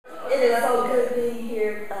It is so good being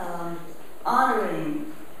here,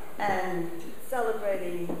 honoring and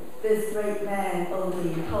celebrating this great man,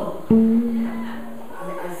 Odean Pope.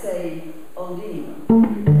 I say Odean.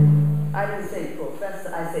 I didn't say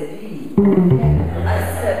professor, I said Dean. I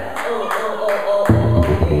said, Odean.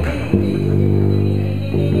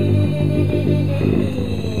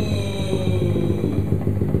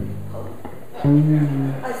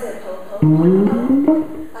 I said Pope.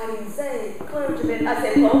 I didn't say clergyman. I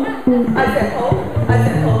said Pope. I said Pope. I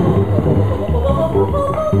said Pope.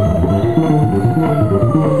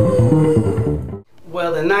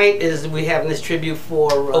 Well, the night is we having this tribute for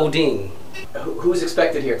Odean. Who's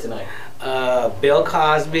expected here tonight? Bill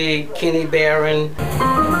Cosby, Kenny Barron.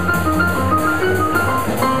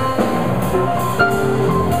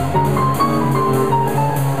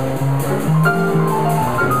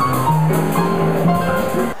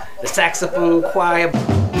 The saxophone choir.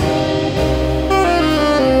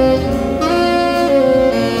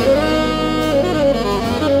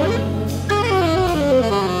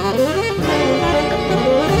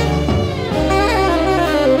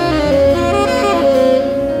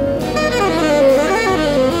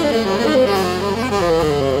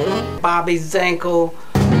 Bobby Zankel.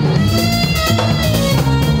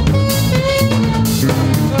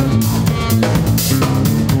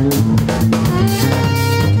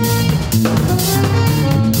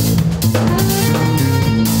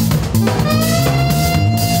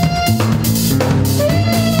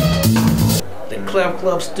 The Clef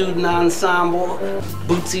Club Student Ensemble,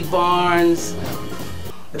 Bootsy Barnes,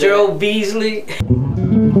 Gerald Beasley.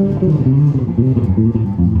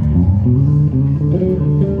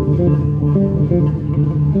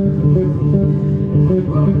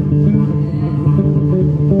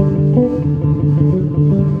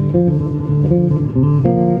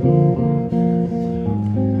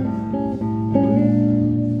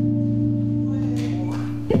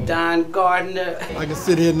 Gardner. I can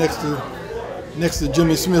sit here next to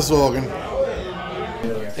Jimmy Smith's organ.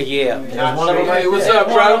 Yeah. There's one of them. Hey, what's up,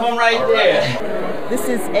 bro? One of them right there. This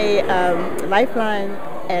is a LifeLine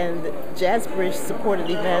and Jazz Bridge supported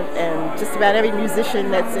event, and just about every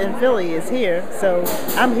musician that's in Philly is here, so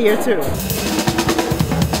I'm here too.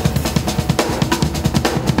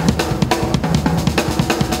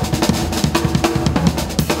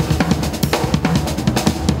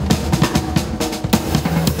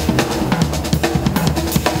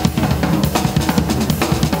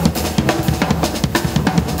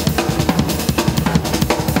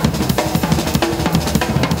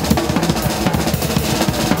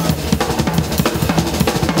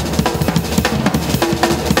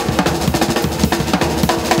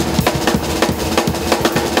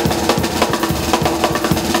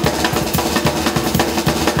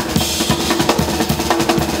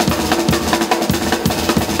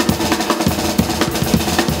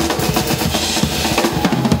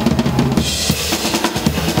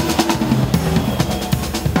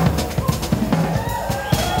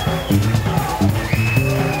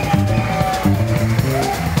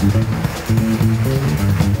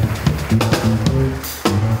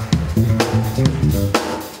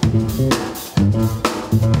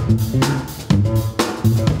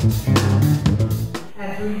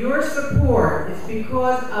 And through your support, it's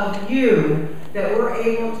because of you that we're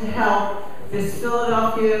able to help this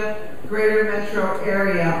Philadelphia greater metro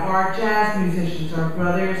area, our jazz musicians, our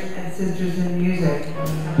brothers and sisters in music.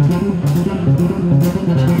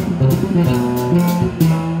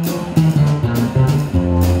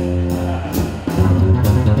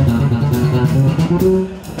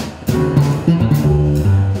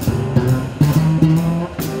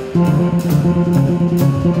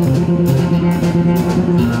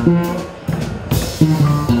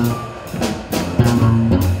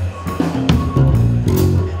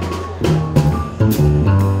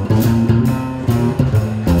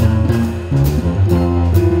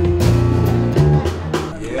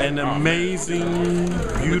 An amazing,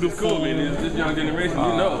 beautiful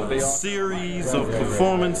series of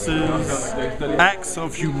performances, acts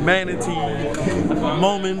of humanity,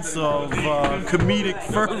 moments of comedic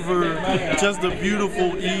fervor. Just a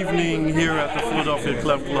beautiful evening here at the Philadelphia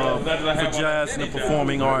Clef Club for Jazz and the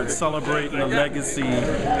Performing Arts, celebrating the legacy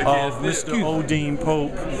of Mr. Odean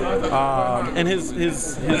Pope and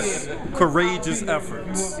his courageous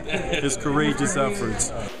efforts.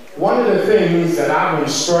 One of the things that I've been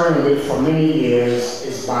struggling with for many years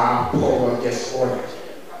is bipolar disorder.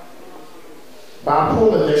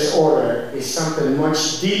 Bipolar disorder is something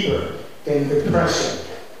much deeper than depression,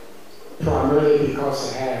 primarily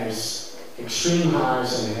because it has extreme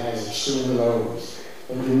highs and it has extreme lows.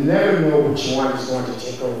 And you never know which one is going to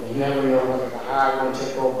take over. You never know whether the high going to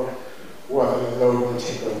take over, whether the low going to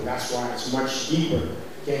take over. That's why it's much deeper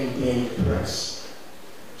than being depressed.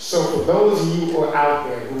 So for those of you who are out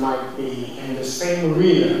there who might be in the same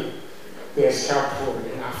arena, there's help for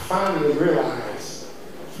it. And I finally realized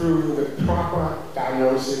through the proper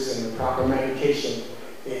diagnosis and the proper medication,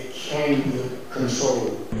 it can be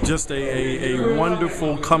controlled. Just a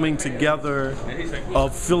wonderful coming together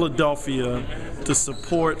of Philadelphia to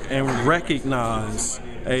support and recognize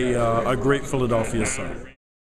a great Philadelphia son.